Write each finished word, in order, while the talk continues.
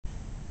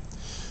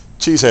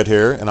Cheesehead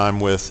here, and I'm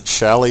with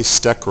Shally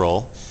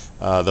Steckerl,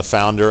 the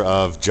founder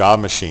of Job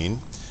Machine.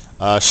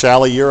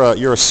 Shally, you're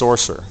a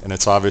sourcer, and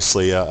it's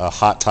obviously a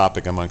hot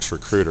topic amongst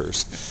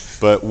recruiters.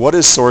 But what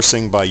is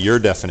sourcing by your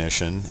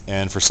definition?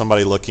 And for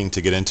somebody looking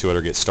to get into it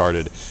or get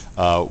started,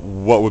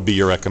 what would be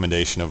your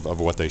recommendation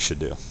of what they should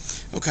do?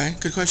 Okay,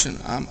 good question.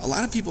 A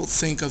lot of people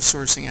think of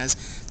sourcing as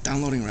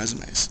downloading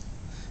resumes,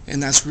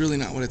 and that's really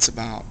not what it's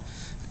about.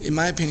 In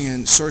my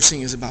opinion,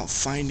 sourcing is about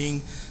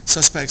finding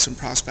suspects and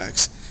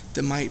prospects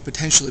that might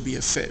potentially be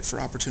a fit for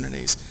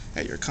opportunities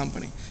at your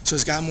company. So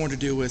it's got more to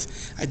do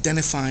with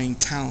identifying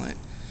talent,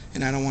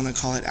 and I don't want to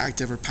call it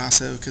active or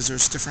passive because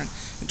there's different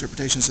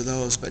interpretations of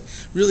those, but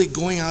really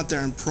going out there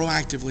and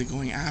proactively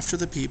going after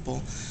the people,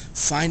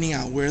 finding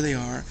out where they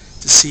are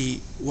to see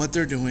what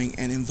they're doing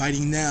and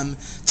inviting them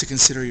to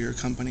consider your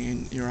company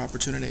and your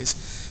opportunities.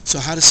 So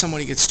how does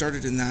somebody get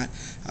started in that?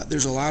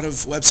 There's a lot of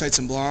websites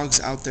and blogs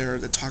out there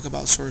that talk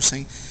about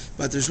sourcing,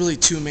 but there's really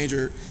two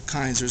major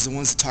kinds. There's the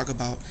ones that talk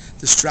about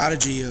the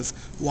strategy of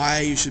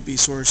why you should be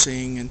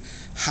sourcing and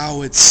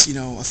how it's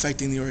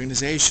affecting the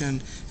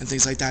organization and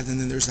things like that. And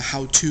then there's the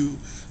how-to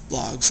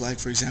blogs, like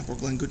for example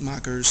Glenn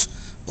Guttmacher's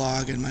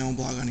blog and my own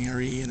blog on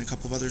ERE and a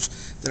couple of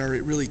others that are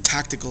really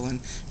tactical and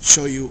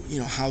show you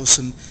how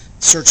some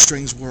search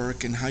strings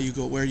work and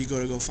where you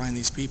go to go find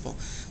these people.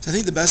 So I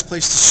think the best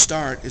place to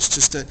start is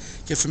just to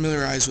get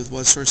familiarized with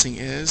what sourcing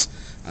is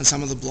on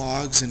some of the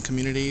blogs and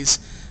communities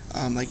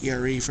like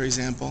ERE, for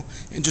example,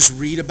 and just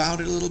read about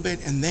it a little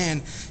bit, and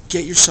then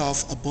get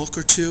yourself a book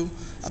or two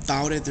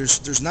about it.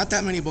 There's not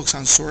that many books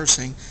on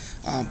sourcing,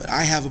 but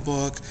I have a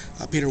book.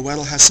 Peter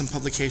Weddle has some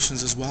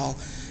publications as well,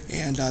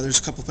 and there's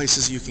a couple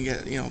places you can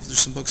get, there's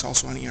some books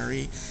also on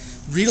ERE.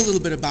 Read a little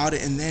bit about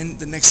it, and then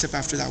the next step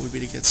after that would be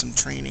to get some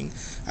training,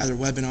 either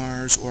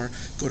webinars or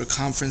go to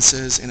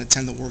conferences and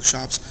attend the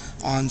workshops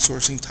on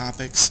sourcing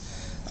topics.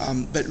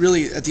 But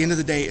really, at the end of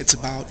the day, it's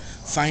about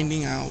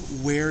finding out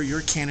where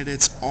your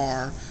candidates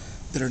are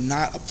that are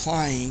not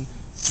applying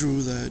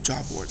through the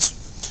job boards.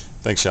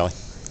 Thanks, Shally.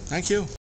 Thank you.